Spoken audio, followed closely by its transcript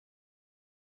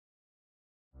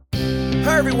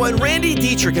Hi everyone, Randy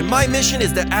Dietrich, and my mission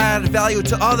is to add value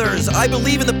to others. I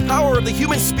believe in the power of the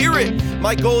human spirit.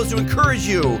 My goal is to encourage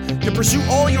you to pursue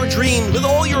all your dreams with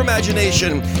all your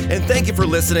imagination. And thank you for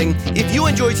listening. If you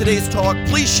enjoyed today's talk,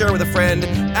 please share with a friend.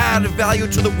 Add value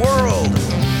to the world.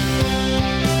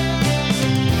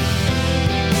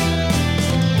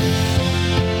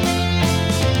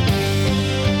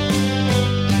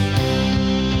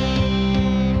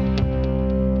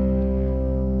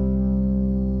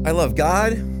 I love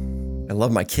God. I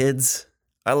love my kids.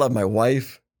 I love my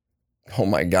wife. Oh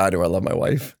my God, do I love my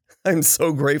wife. I'm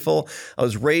so grateful. I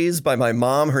was raised by my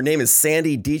mom. Her name is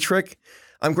Sandy Dietrich.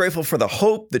 I'm grateful for the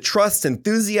hope, the trust,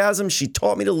 enthusiasm she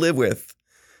taught me to live with.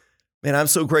 Man, I'm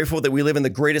so grateful that we live in the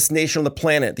greatest nation on the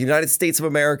planet, the United States of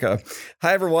America.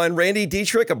 Hi, everyone. Randy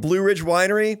Dietrich of Blue Ridge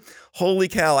Winery. Holy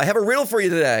cow. I have a riddle for you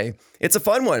today. It's a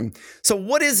fun one. So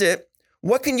what is it?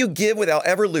 What can you give without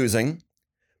ever losing?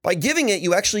 By giving it,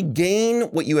 you actually gain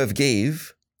what you have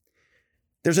gave.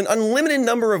 There's an unlimited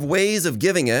number of ways of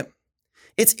giving it.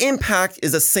 Its impact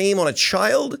is the same on a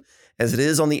child as it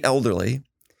is on the elderly.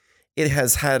 It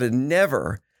has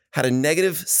never had a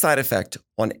negative side effect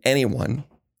on anyone.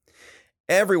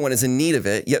 Everyone is in need of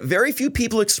it, yet very few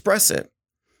people express it.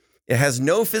 It has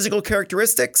no physical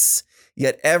characteristics,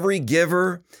 yet every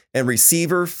giver and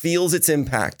receiver feels its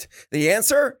impact. The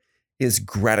answer is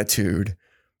gratitude.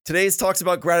 Today's talk's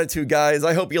about gratitude, guys.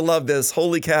 I hope you love this.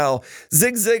 Holy cow.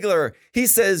 Zig Ziglar, he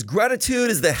says, gratitude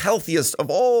is the healthiest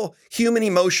of all human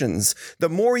emotions. The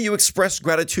more you express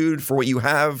gratitude for what you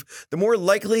have, the more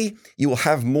likely you will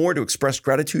have more to express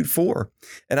gratitude for.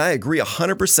 And I agree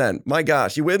 100%. My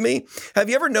gosh, you with me? Have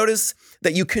you ever noticed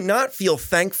that you cannot feel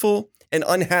thankful and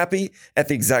unhappy at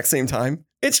the exact same time?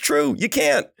 It's true. You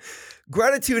can't.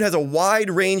 Gratitude has a wide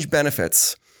range of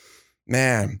benefits.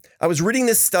 Man, I was reading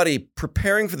this study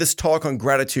preparing for this talk on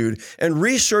gratitude, and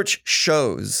research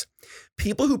shows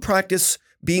people who practice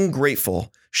being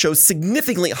grateful show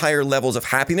significantly higher levels of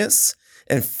happiness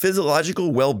and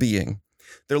physiological well-being.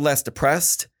 They're less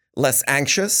depressed, less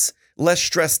anxious, less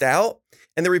stressed out,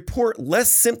 and they report less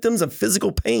symptoms of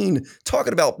physical pain.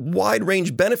 Talking about wide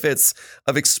range benefits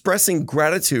of expressing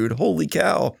gratitude. Holy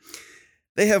cow.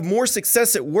 They have more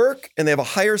success at work, and they have a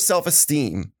higher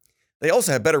self-esteem. They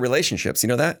also have better relationships. You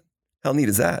know that? How neat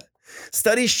is that?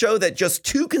 Studies show that just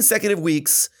 2 consecutive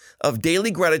weeks of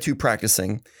daily gratitude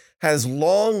practicing has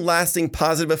long-lasting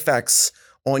positive effects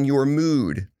on your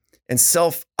mood and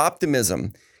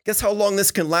self-optimism. Guess how long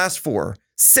this can last for?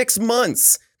 6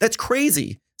 months. That's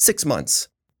crazy. 6 months.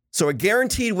 So a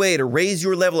guaranteed way to raise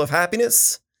your level of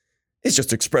happiness is just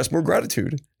to express more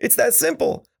gratitude. It's that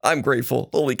simple. I'm grateful.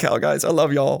 Holy cow, guys. I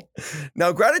love y'all.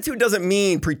 Now, gratitude doesn't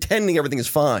mean pretending everything is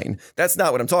fine. That's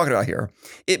not what I'm talking about here.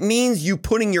 It means you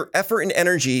putting your effort and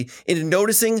energy into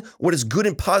noticing what is good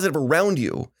and positive around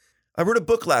you. I wrote a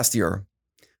book last year.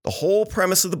 The whole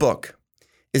premise of the book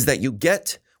is that you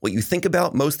get what you think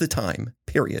about most of the time,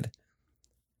 period.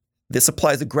 This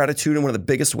applies to gratitude in one of the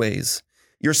biggest ways.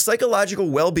 Your psychological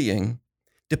well-being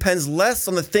depends less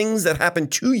on the things that happen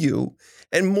to you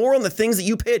and more on the things that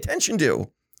you pay attention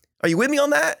to. Are you with me on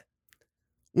that?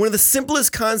 One of the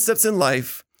simplest concepts in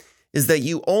life is that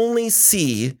you only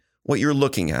see what you're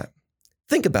looking at.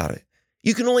 Think about it.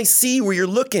 You can only see where you're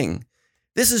looking.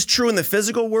 This is true in the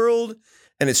physical world,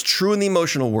 and it's true in the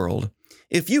emotional world.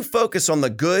 If you focus on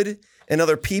the good in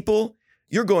other people,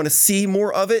 you're going to see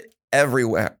more of it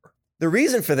everywhere. The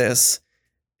reason for this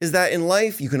is that in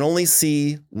life, you can only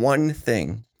see one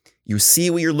thing. You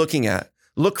see what you're looking at.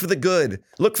 Look for the good.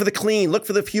 Look for the clean. Look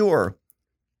for the pure.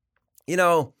 You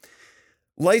know,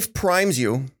 life primes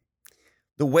you.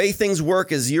 The way things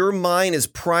work is your mind is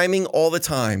priming all the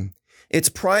time. It's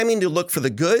priming to look for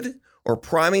the good or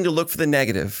priming to look for the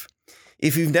negative.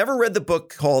 If you've never read the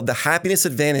book called The Happiness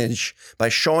Advantage by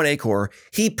Shawn Achor,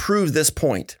 he proves this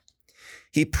point.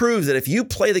 He proves that if you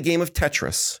play the game of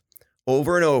Tetris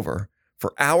over and over,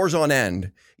 for hours on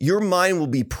end, your mind will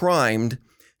be primed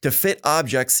to fit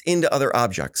objects into other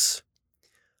objects.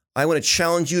 I want to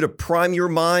challenge you to prime your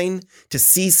mind to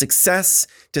see success,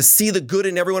 to see the good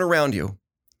in everyone around you.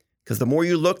 Because the more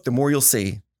you look, the more you'll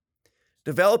see.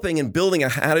 Developing and building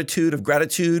an attitude of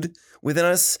gratitude within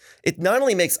us, it not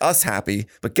only makes us happy,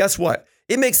 but guess what?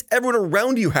 It makes everyone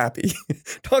around you happy.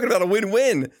 Talking about a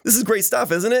win-win. This is great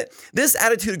stuff, isn't it? This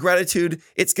attitude of gratitude,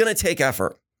 it's going to take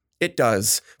effort. It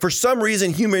does. For some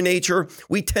reason, human nature,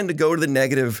 we tend to go to the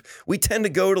negative. We tend to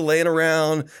go to laying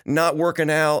around, not working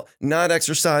out, not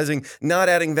exercising, not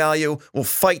adding value. We'll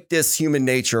fight this human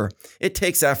nature. It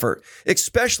takes effort,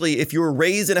 especially if you were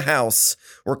raised in a house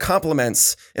where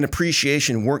compliments and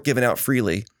appreciation weren't given out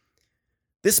freely.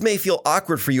 This may feel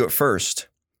awkward for you at first,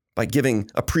 by giving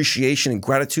appreciation and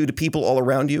gratitude to people all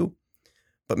around you.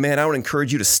 But man, I would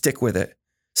encourage you to stick with it.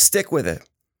 Stick with it.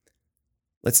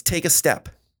 Let's take a step.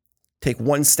 Take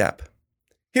one step.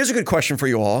 Here's a good question for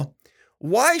you all.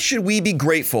 Why should we be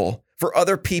grateful for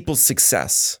other people's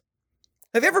success?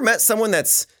 Have you ever met someone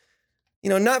that's,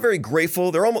 not very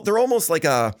grateful? They're almost like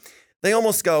they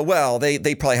almost go, well,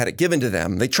 they probably had it given to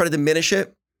them. They try to diminish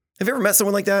it. Have you ever met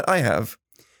someone like that? I have.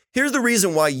 Here's the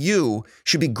reason why you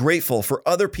should be grateful for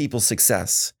other people's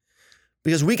success.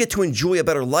 Because we get to enjoy a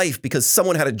better life because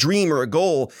someone had a dream or a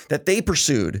goal that they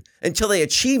pursued until they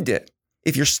achieved it.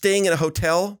 If you're staying in a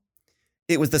hotel,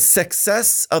 it was the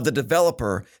success of the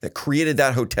developer that created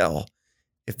that hotel.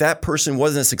 If that person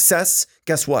wasn't a success,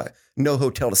 guess what? No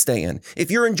hotel to stay in. If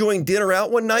you're enjoying dinner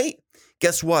out one night,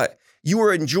 guess what? You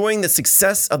were enjoying the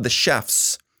success of the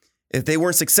chefs. If they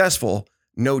weren't successful,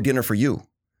 no dinner for you.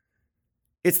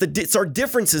 It's our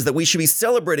differences that we should be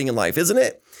celebrating in life, isn't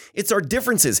it? It's our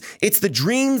differences. It's the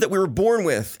dreams that we were born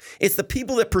with. It's the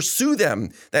people that pursue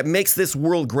them that makes this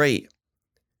world great.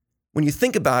 When you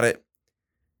think about it,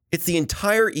 it's the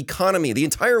entire economy, the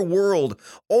entire world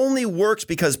only works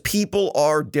because people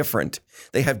are different.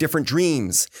 They have different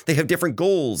dreams. They have different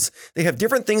goals. They have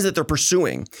different things that they're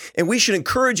pursuing. And we should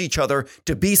encourage each other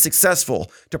to be successful,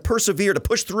 to persevere, to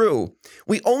push through.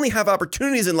 We only have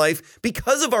opportunities in life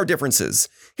because of our differences.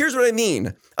 Here's what I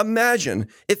mean. Imagine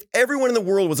if everyone in the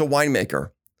world was a winemaker.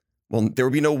 Well, there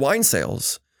would be no wine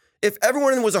sales. If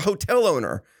everyone was a hotel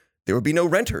owner, there would be no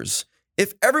renters.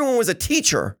 If everyone was a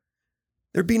teacher,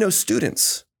 there'd be no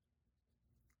students.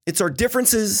 It's our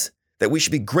differences that we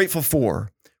should be grateful for,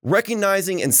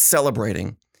 recognizing and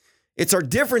celebrating. It's our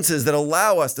differences that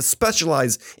allow us to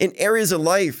specialize in areas of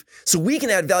life so we can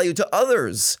add value to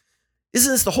others.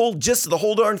 Isn't this the whole gist of the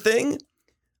whole darn thing?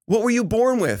 What were you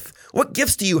born with? What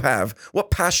gifts do you have?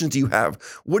 What passions do you have?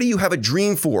 What do you have a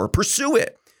dream for? Pursue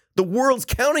it. The world's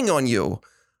counting on you.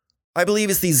 I believe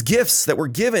it's these gifts that we're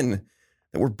given,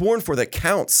 that we're born for, that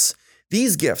counts.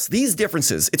 These gifts, these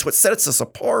differences, it's what sets us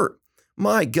apart.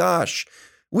 My gosh,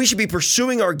 we should be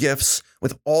pursuing our gifts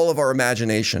with all of our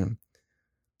imagination.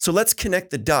 So let's connect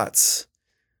the dots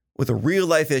with a real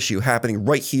life issue happening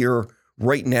right here,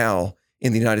 right now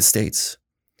in the United States.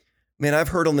 Man, I've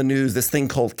heard on the news this thing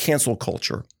called cancel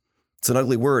culture. It's an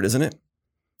ugly word, isn't it?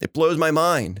 It blows my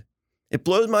mind. It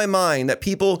blows my mind that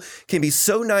people can be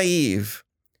so naive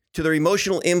to their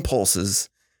emotional impulses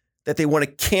that they want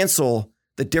to cancel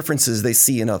the differences they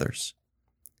see in others.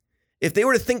 If they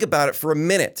were to think about it for a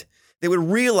minute, they would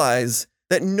realize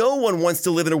that no one wants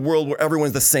to live in a world where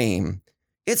everyone's the same.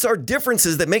 It's our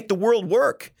differences that make the world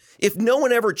work. If no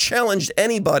one ever challenged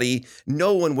anybody,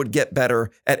 no one would get better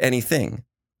at anything.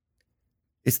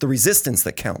 It's the resistance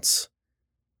that counts.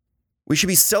 We should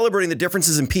be celebrating the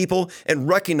differences in people and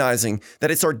recognizing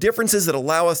that it's our differences that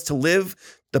allow us to live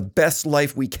the best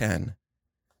life we can.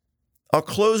 I'll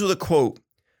close with a quote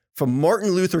from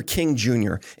Martin Luther King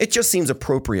Jr. It just seems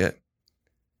appropriate.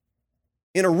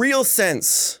 In a real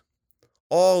sense,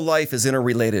 all life is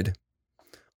interrelated.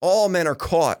 All men are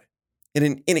caught in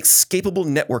an inescapable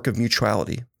network of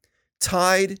mutuality,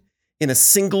 tied in a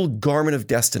single garment of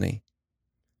destiny.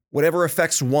 Whatever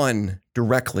affects one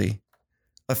directly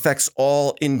affects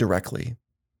all indirectly.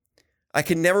 I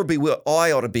can never be what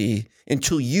I ought to be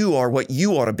until you are what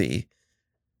you ought to be.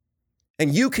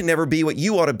 And you can never be what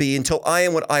you ought to be until I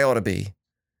am what I ought to be.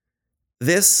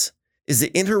 This is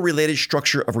the interrelated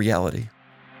structure of reality.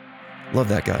 Love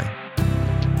that guy.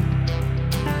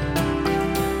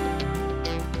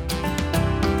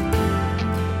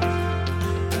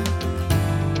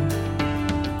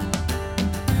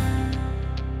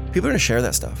 People are going to share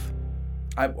that stuff.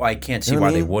 I can't see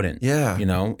why they wouldn't. Yeah. I don't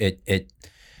know,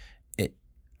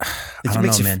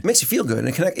 man. It makes you feel good, and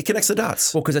it connects the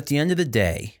dots. Well, because at the end of the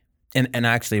day, and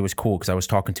actually it was cool because I was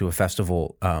talking to a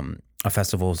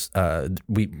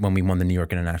when we won the New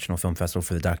York International Film Festival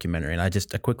for the documentary, and I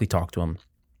quickly talked to him,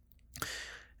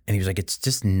 and he was like, "It's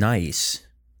just nice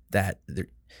that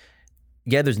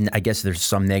I guess there's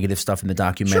some negative stuff in the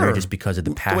documentary just because of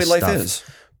the past the way life stuff, is,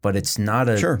 but it's not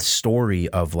a story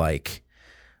of like."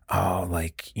 Oh,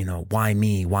 why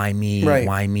me? Why me? Right.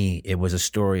 Why me? It was a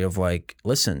story of like,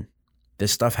 listen,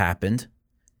 this stuff happened.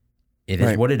 It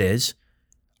is what it is.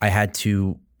 I had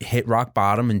to hit rock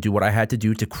bottom and do what I had to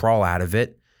do to crawl out of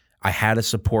it. I had a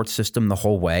support system the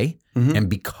whole way. Mm-hmm. And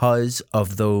because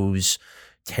of those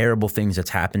terrible things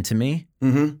that's happened to me,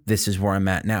 this is where I'm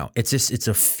at now. It's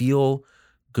a feel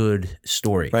good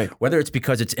story. Right. Whether it's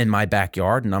because it's in my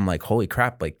backyard and I'm like, holy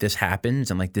crap, like this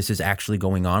happens and like this is actually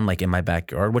going on like in my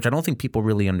backyard, which I don't think people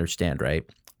really understand, right?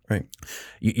 Right.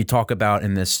 You talk about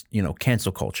in this,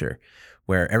 cancel culture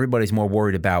where everybody's more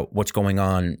worried about what's going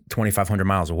on 2,500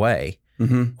 miles away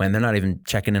when they're not even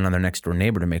checking in on their next door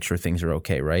neighbor to make sure things are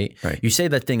okay, right? You say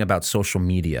that thing about social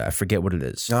media. I forget what it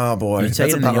is. Oh, boy. You say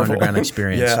it in the Underground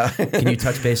Experience. Yeah. Can you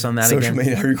touch base on that social again?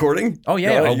 Media. Are you recording? Oh,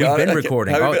 yeah. We've been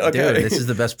recording. Okay. Dude, this is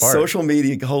the best part. Social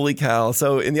media. Holy cow.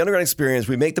 So in the Underground Experience,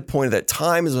 we make the point that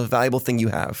time is a valuable thing you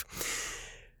have.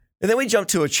 And then we jump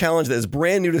to a challenge that is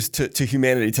brand new to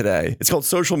humanity today. It's called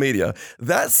social media.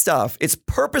 That stuff, it's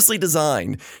purposely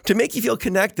designed to make you feel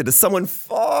connected to someone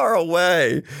far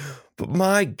away. But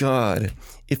my God,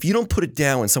 if you don't put it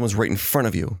down when someone's right in front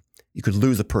of you, you could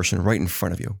lose the person right in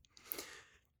front of you.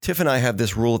 Tiff and I have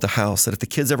this rule at the house that if the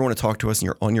kids ever want to talk to us and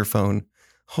you're on your phone,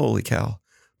 holy cow,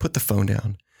 put the phone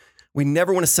down. We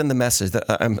never want to send the message that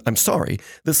I'm sorry,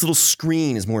 this little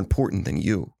screen is more important than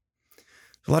you.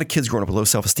 A lot of kids growing up with low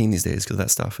self-esteem these days because of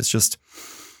that stuff. It's just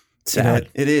sad.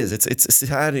 It is. It's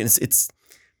sad. And it's.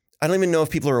 I don't even know if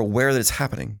people are aware that it's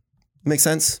happening. Make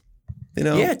sense?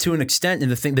 Yeah, to an extent.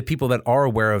 And the people that are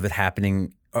aware of it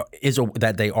happening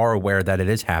that they are aware that it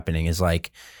is happening is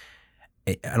like,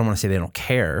 I don't want to say they don't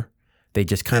care. They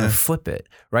just kind of flip it,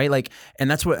 right? Like, and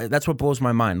that's what blows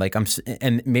my mind. Like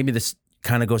and maybe this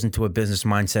kind of goes into a business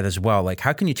mindset as well. Like,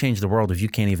 how can you change the world if you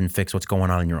can't even fix what's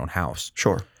going on in your own house?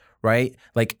 Sure. Right?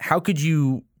 Like, how could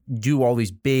you do all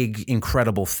these big,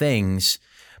 incredible things,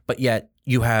 but yet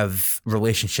you have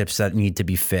relationships that need to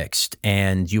be fixed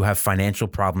and you have financial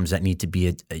problems that need to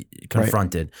be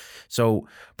confronted? Right. So,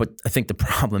 but I think the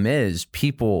problem is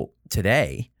people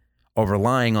today are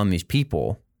relying on these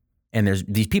people, and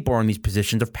these people are in these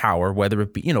positions of power, whether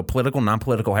it be, political,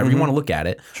 non-political, however you want to look at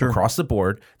it, across the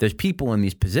board. There's people in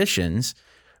these positions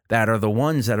that are the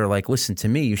ones that are like, listen to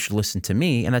me, you should listen to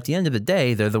me. And at the end of the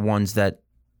day, they're the ones that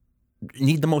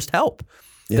need the most help.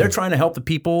 Yeah. They're trying to help the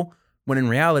people when in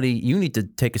reality, you need to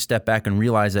take a step back and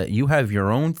realize that you have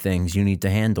your own things you need to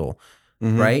handle,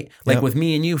 right? Like with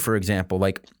me and you, for example,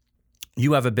 like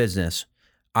you have a business,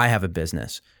 I have a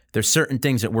business. There's certain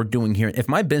things that we're doing here. If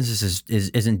my business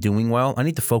isn't doing well, I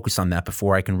need to focus on that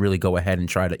before I can really go ahead and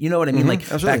try to, you know what I mean? Like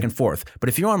absolutely. Back and forth. But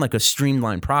if you're on like a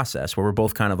streamlined process where we're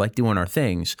both kind of like doing our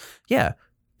things,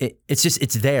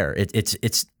 it's there.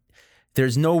 It's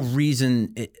there's no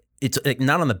reason. It's like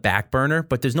not on the back burner,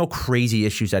 but there's no crazy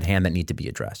issues at hand that need to be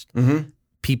addressed.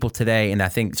 People today, and I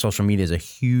think social media is a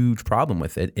huge problem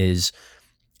with it, is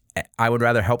I would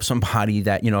rather help somebody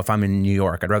that, if I'm in New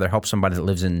York, I'd rather help somebody that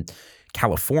lives in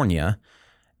California,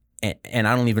 and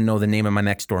I don't even know the name of my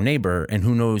next door neighbor, and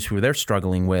who knows who they're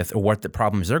struggling with or what the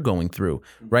problems they're going through,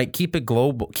 right? Keep it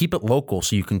global, keep it local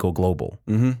so you can go global.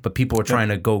 But people are trying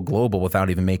to go global without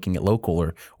even making it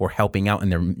local or helping out in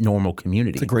their normal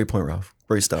community. It's a great point, Ralph.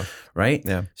 Great stuff. Right?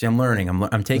 Yeah. See, I'm learning.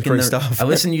 I'm taking great stuff. I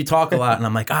listen to you talk a lot, and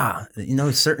I'm like,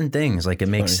 certain things, like it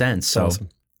makes sense. So, awesome.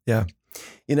 Yeah.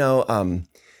 You know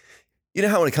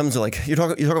how when it comes to like you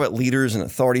talk about leaders and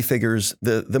authority figures,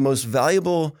 the most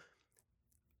valuable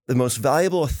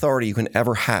authority you can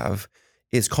ever have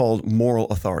is called moral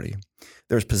authority.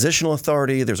 There's positional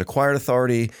authority, there's acquired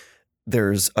authority,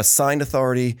 there's assigned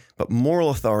authority, but moral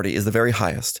authority is the very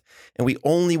highest. And we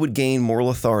only would gain moral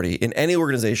authority in any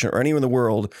organization or anywhere in the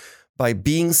world by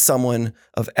being someone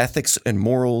of ethics and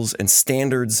morals and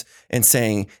standards and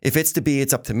saying, if it's to be,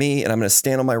 it's up to me, and I'm going to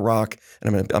stand on my rock,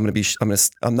 and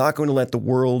I'm not going to let the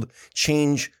world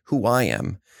change who I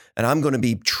am, and I'm going to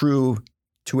be true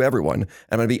to everyone.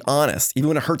 I'm going to be honest, even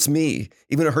when it hurts me,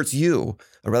 even when it hurts you.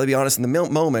 I'd rather be honest in the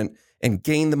moment and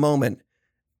gain the moment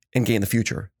and gain the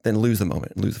future than lose the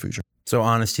moment and lose the future. So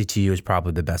honesty to you is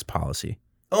probably the best policy.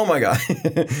 Oh my God.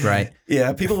 Right.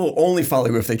 Yeah. People will only follow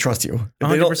you if they trust you. If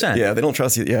 100%. They don't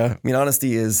trust you. Yeah. I mean,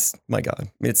 honesty is, my God.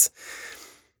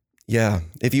 Again,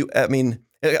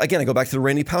 I go back to the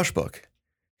Randy Pausch book.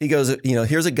 He goes,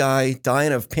 here's a guy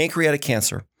dying of pancreatic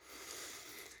cancer.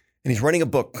 And he's writing a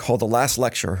book called The Last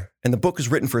Lecture. And the book is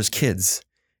written for his kids.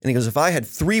 And he goes, if I had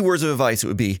 3 words of advice, it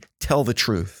would be tell the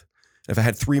truth. If I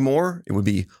had 3 more, it would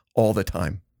be all the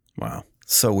time. Wow.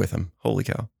 So with him. Holy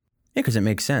cow. Yeah, because it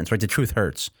makes sense, right? The truth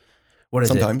hurts. What is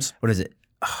Sometimes. it? What is it?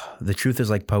 The truth is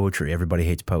like poetry. Everybody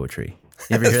hates poetry.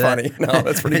 You ever That's hear funny. That? No,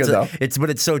 that's pretty good though. But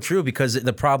it's so true, because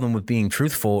the problem with being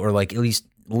truthful, or like at least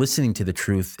listening to the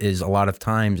truth, is a lot of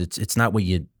times it's not what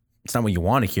you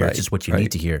want to hear. Right. It's just what you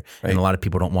need to hear. Right. And a lot of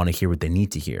people don't want to hear what they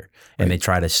need to hear, and they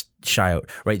try to shy out.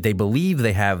 Right? They believe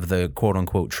they have the quote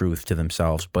unquote truth to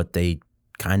themselves, but they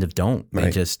kind of don't.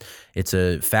 Right. It's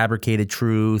a fabricated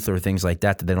truth or things like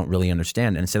that they don't really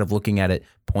understand. And instead of looking at it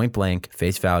point blank,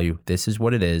 face value, this is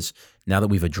what it is. Now that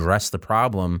we've addressed the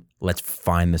problem, let's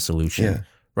find the solution. Yeah.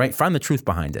 Right? Find the truth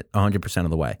behind it 100%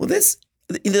 of the way. Well, this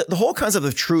the whole concept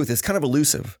of truth is kind of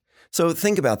elusive. So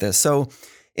think about this. So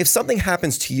if something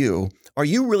happens to you, are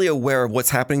you really aware of what's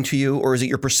happening to you, or is it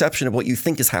your perception of what you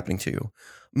think is happening to you?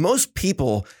 Most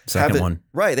people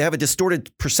right. They have a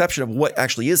distorted perception of what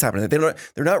actually is happening.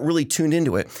 They're not really tuned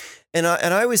into it. And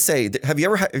I always say, have you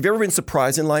ever been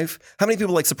surprised in life? How many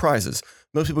people like surprises?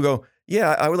 Most people go,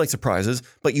 yeah, I would like surprises,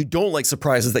 but you don't like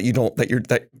surprises that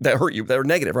hurt you, that are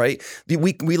negative, right?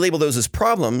 We label those as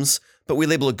problems, but we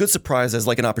label a good surprise as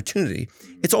like an opportunity.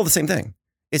 It's all the same thing.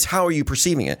 It's how are you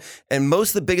perceiving it? And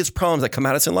most of the biggest problems that come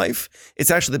at us in life, it's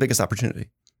actually the biggest opportunity.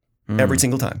 Every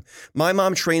single time. My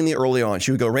mom trained me early on.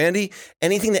 She would go, Randy,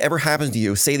 anything that ever happens to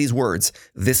you, say these words.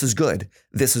 This is good.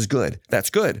 This is good. That's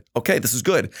good. Okay, this is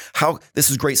good. This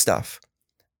is great stuff.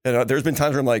 And there's been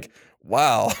times where I'm like,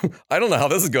 wow, I don't know how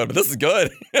this is good, but this is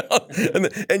good.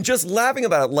 and just laughing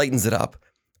about it lightens it up.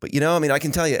 But I mean, I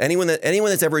can tell you, anyone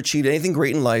that's ever achieved anything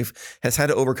great in life has had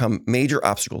to overcome major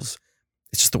obstacles.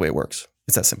 It's just the way it works.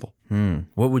 It's that simple.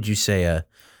 What would you say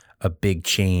a big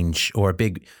change or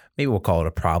maybe we'll call it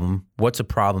a problem. What's a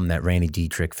problem that Randy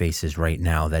Dietrich faces right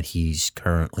now that he's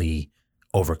currently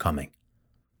overcoming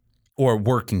or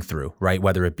working through, right?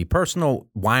 Whether it be personal,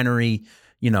 winery,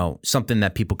 something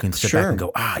that people can sit back and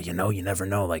go, you never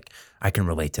know. Like I can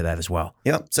relate to that as well.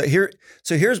 Yeah. So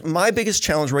here's my biggest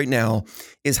challenge right now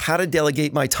is how to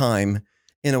delegate my time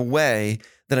in a way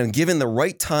that I'm giving the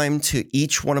right time to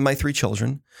each one of my 3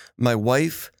 children, my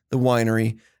wife, the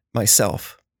winery,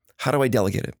 myself. How do I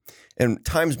delegate it? And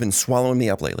time's been swallowing me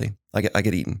up lately. I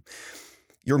get eaten.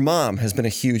 Your mom has been a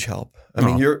huge help. I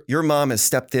mean, your mom has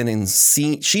stepped in and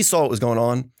she saw what was going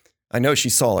on. I know she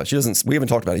saw it. We haven't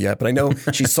talked about it yet, but I know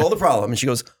she saw the problem and she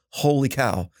goes, holy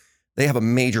cow, they have a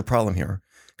major problem here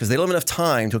because they don't have enough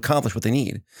time to accomplish what they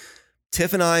need.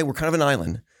 Tiff and I, we're kind of an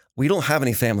island. We don't have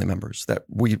any family members that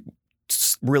we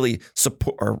really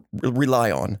support or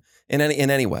rely on in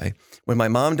any way. When my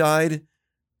mom died, it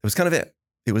was kind of it.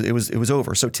 It was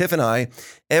over. So Tiff and I,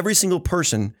 every single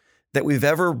person that we've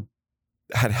ever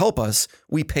had help us,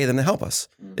 we pay them to help us,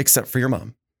 except for your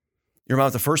mom. Your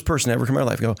mom's the first person to ever come in my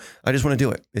life. Go, I just want to do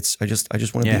it. I just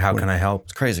want to. Yeah. How can I help?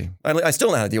 It's crazy. I still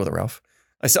don't know how to deal with it, Ralph.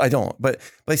 I don't. But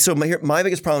so my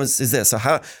biggest problem is this. So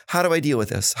how do I deal with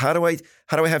this? How do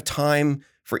I have time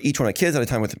for each one of my kids? I have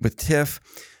time with Tiff.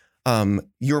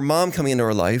 Your mom coming into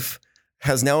our life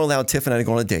has now allowed Tiff and I to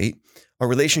go on a date. Our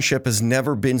relationship has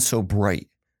never been so bright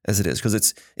as it is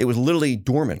because it was literally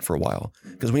dormant for a while.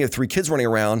 Because when you have 3 kids running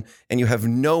around and you have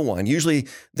no one, usually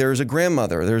there's a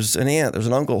grandmother, there's an aunt, there's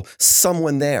an uncle,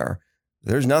 someone there.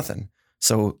 There's nothing.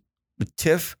 So with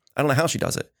Tiff, I don't know how she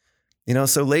does it.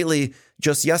 So lately,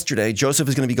 just yesterday, Joseph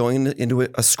is going to be going into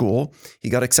a school. He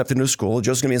got accepted into a school.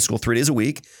 Joseph's going to be in school 3 days a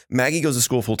week. Maggie goes to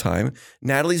school full time.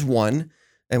 Natalie's 1.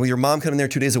 And with your mom coming there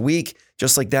 2 days a week,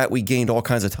 just like that, we gained all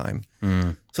kinds of time.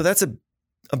 So that's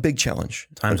a big challenge.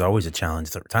 Time's always a challenge.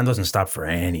 Time doesn't stop for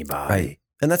anybody. Right.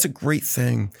 And that's a great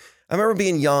thing. I remember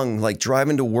being young, like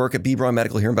driving to work at B. Braun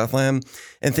Medical here in Bethlehem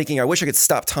and thinking, I wish I could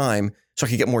stop time so I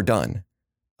could get more done.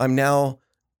 I'm now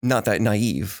not that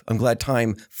naive. I'm glad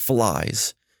time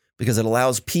flies because it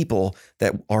allows people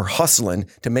that are hustling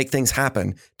to make things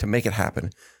happen to make it happen.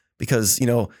 Because,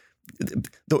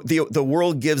 the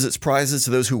world gives its prizes to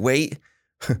those who wait.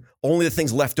 Only the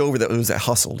things left over that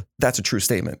hustled. That's a true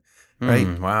statement,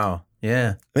 right? Wow.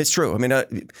 Yeah. It's true. I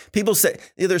mean, people say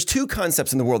there's 2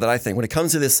 concepts in the world that I think when it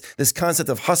comes to this concept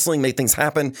of hustling, make things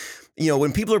happen.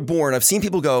 When people are born, I've seen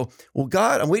people go, well,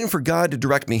 God, I'm waiting for God to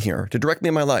direct me here, to direct me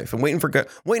in my life. I'm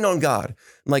waiting on God.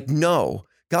 I'm like, no,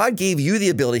 God gave you the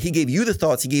ability. He gave you the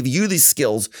thoughts. He gave you these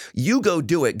skills. You go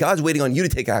do it. God's waiting on you to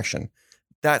take action.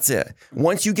 That's it.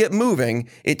 Once you get moving,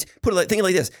 think of it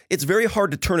like this. It's very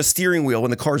hard to turn a steering wheel when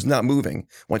the car's not moving.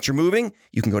 Once you're moving,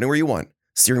 you can go anywhere you want.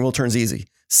 Steering wheel turns easy.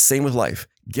 Same with life.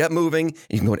 Get moving, and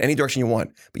you can go in any direction you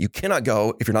want. But you cannot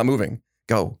go if you're not moving.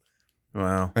 Go.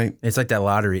 Wow. Right? It's like that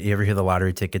lottery. You ever hear the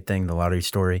lottery ticket thing, the lottery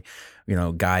story?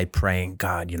 Guy praying,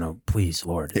 God, please,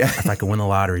 Lord, if I could win the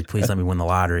lottery, please let me win the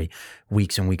lottery.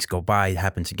 Weeks and weeks go by. It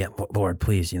happens again. Lord,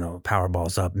 please,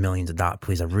 Powerball's up, millions of dollars.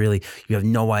 Please, you have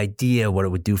no idea what it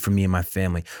would do for me and my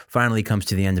family. Finally comes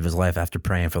to the end of his life after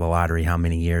praying for the lottery, how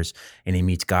many years? And he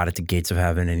meets God at the gates of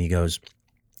heaven and he goes,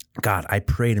 God, I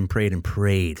prayed and prayed and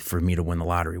prayed for me to win the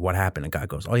lottery. What happened? And God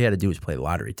goes, all you had to do was play the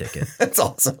lottery ticket. That's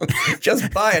awesome.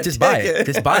 Just buy it. Just buy it.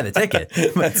 Just buy the ticket.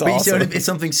 That's awesome. It's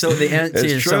something the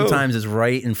answer sometimes is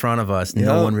right in front of us. Yeah.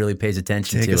 No one really pays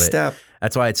attention to it. Take a step.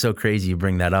 That's why it's so crazy you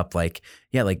bring that up. Like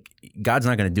God's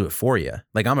not going to do it for you.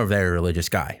 Like I'm a very religious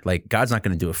guy. Like God's not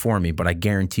going to do it for me, but I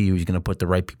guarantee you he's going to put the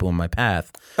right people in my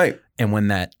path. Right. And when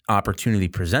that opportunity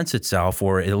presents itself,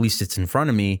 or at least it's in front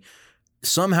of me,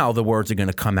 somehow the words are going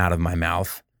to come out of my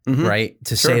mouth, right?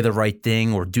 To say the right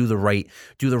thing or do the right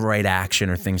action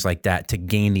or things like that to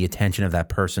gain the attention of that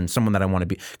person, someone that I want to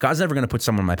be. God's never going to put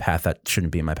someone in my path that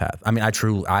shouldn't be in my path. I mean, I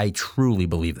truly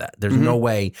believe that. There's no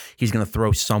way he's going to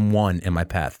throw someone in my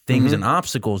path. Things and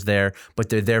obstacles there, but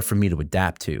they're there for me to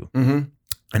adapt to. And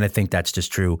I think that's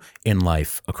just true in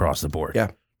life across the board.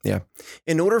 Yeah. Yeah.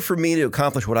 In order for me to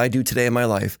accomplish what I do today in my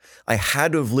life, I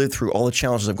had to have lived through all the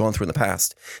challenges I've gone through in the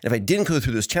past. And if I didn't go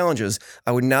through those challenges,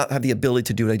 I would not have the ability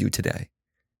to do what I do today.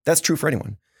 That's true for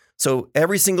anyone. So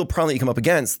every single problem that you come up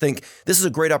against, think this is a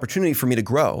great opportunity for me to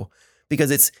grow, because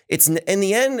it's in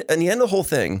the end of the whole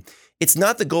thing, it's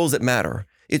not the goals that matter.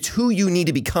 It's who you need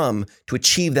to become to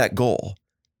achieve that goal.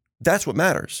 That's what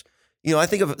matters. You know, I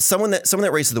think of someone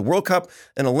that races the World Cup,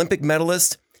 an Olympic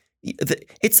medalist.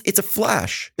 It's a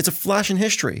flash. It's a flash in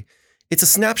history. It's a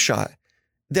snapshot.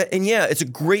 It's a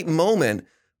great moment,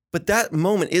 but that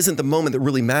moment isn't the moment that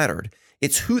really mattered.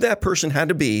 It's who that person had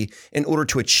to be in order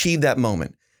to achieve that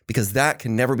moment, because that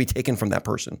can never be taken from that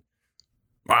person.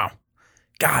 Wow.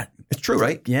 God. It's true,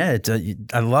 right? Yeah,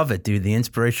 I love it, dude. The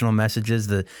inspirational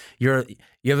messages, you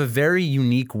have a very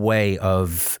unique way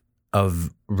of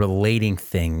relating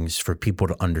things for people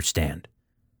to understand.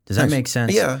 Does that make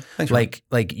sense? Yeah. Thanks,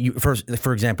 like you,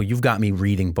 for example, you've got me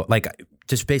reading, but like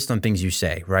just based on things you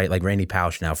say, right? Like Randy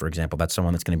Pausch now, for example, that's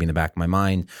someone that's going to be in the back of my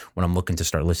mind when I'm looking to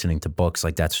start listening to books.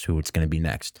 Like that's who it's going to be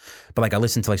next. But like I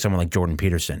listen to like someone like Jordan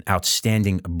Peterson,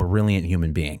 outstanding, brilliant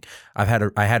human being. I had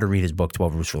to read his book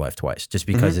 12 Rules for Life twice, just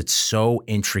because it's so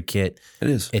intricate. It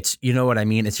is. It's, you know what I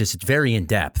mean? It's very in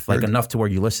depth, like enough to where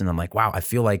you listen. I'm like, wow, I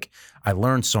feel like I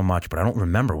learned so much, but I don't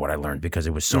remember what I learned because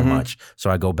it was so much. So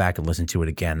I go back and listen to it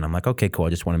again. And I'm like, okay, cool. I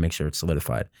just want to make sure it's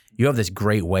solidified. You have this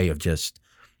great way of just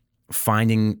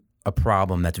finding a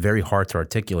problem that's very hard to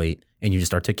articulate, and you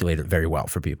just articulate it very well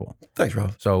for people. Thanks,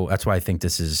 Rob. So that's why I think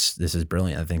this is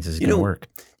brilliant. I think this is going to work.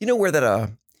 You know where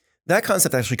that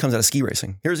concept actually comes out of ski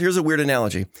racing. Here's a weird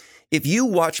analogy. If you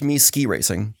watch me ski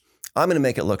racing, I'm going to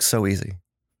make it look so easy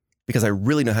because I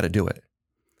really know how to do it.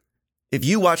 If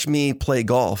you watch me play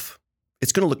golf,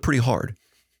 it's going to look pretty hard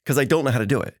because I don't know how to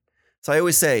do it. So I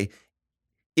always say,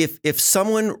 if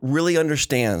someone really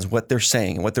understands what they're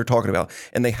saying and what they're talking about,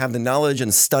 and they have the knowledge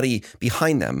and study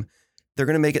behind them, they're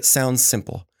going to make it sound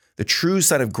simple. The true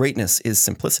side of greatness is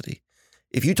simplicity.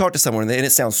 If you talk to someone and it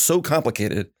sounds so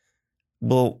complicated,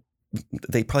 well,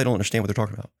 they probably don't understand what they're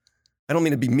talking about. I don't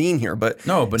mean to be mean here, but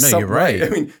no, you're right. I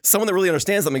mean, someone that really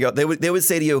understands something, they would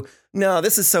say to you, "No,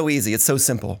 this is so easy. It's so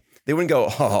simple." They wouldn't go,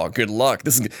 "Oh, good luck.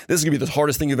 This is going to be the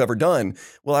hardest thing you've ever done."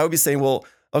 Well, I would be saying, well,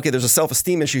 okay, there's a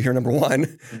self-esteem issue here, number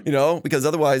one, because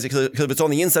otherwise, because if it's on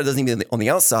the inside, it doesn't mean on the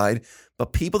outside.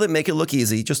 But people that make it look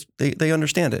easy, just they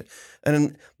understand it.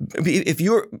 And if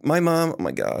my mom, oh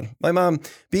my God, my mom,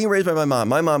 being raised by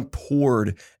my mom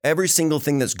poured every single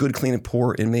thing that's good, clean, and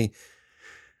pure in me.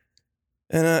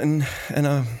 And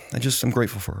I'm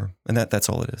grateful for her. And that's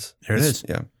all it is. There it is.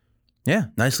 Yeah. Yeah.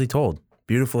 Nicely told.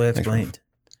 Beautifully explained.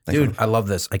 Dude, I love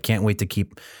this. I can't wait to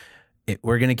keep it.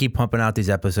 We're going to keep pumping out these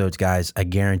episodes, guys. I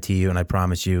guarantee you, and I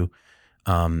promise you,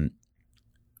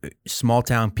 small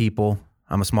town people.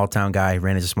 I'm a small town guy.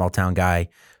 Randy's a small town guy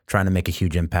trying to make a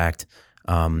huge impact.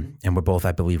 And we're both,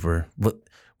 I believe, we're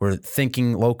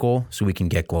thinking local so we can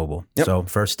get global. Yep. So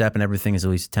first step in everything is at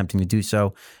least attempting to do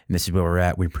so. And this is where we're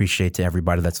at. We appreciate to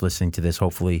everybody that's listening to this.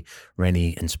 Hopefully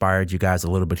Randy inspired you guys a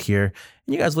little bit here.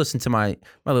 And you guys listen to my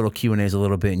little Q&As a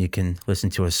little bit, and you can listen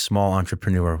to a small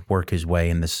entrepreneur work his way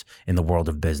in the world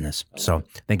of business. So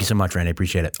thank you so much, Randy.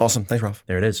 Appreciate it. Awesome. Thanks, Ralph.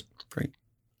 There it is. Great.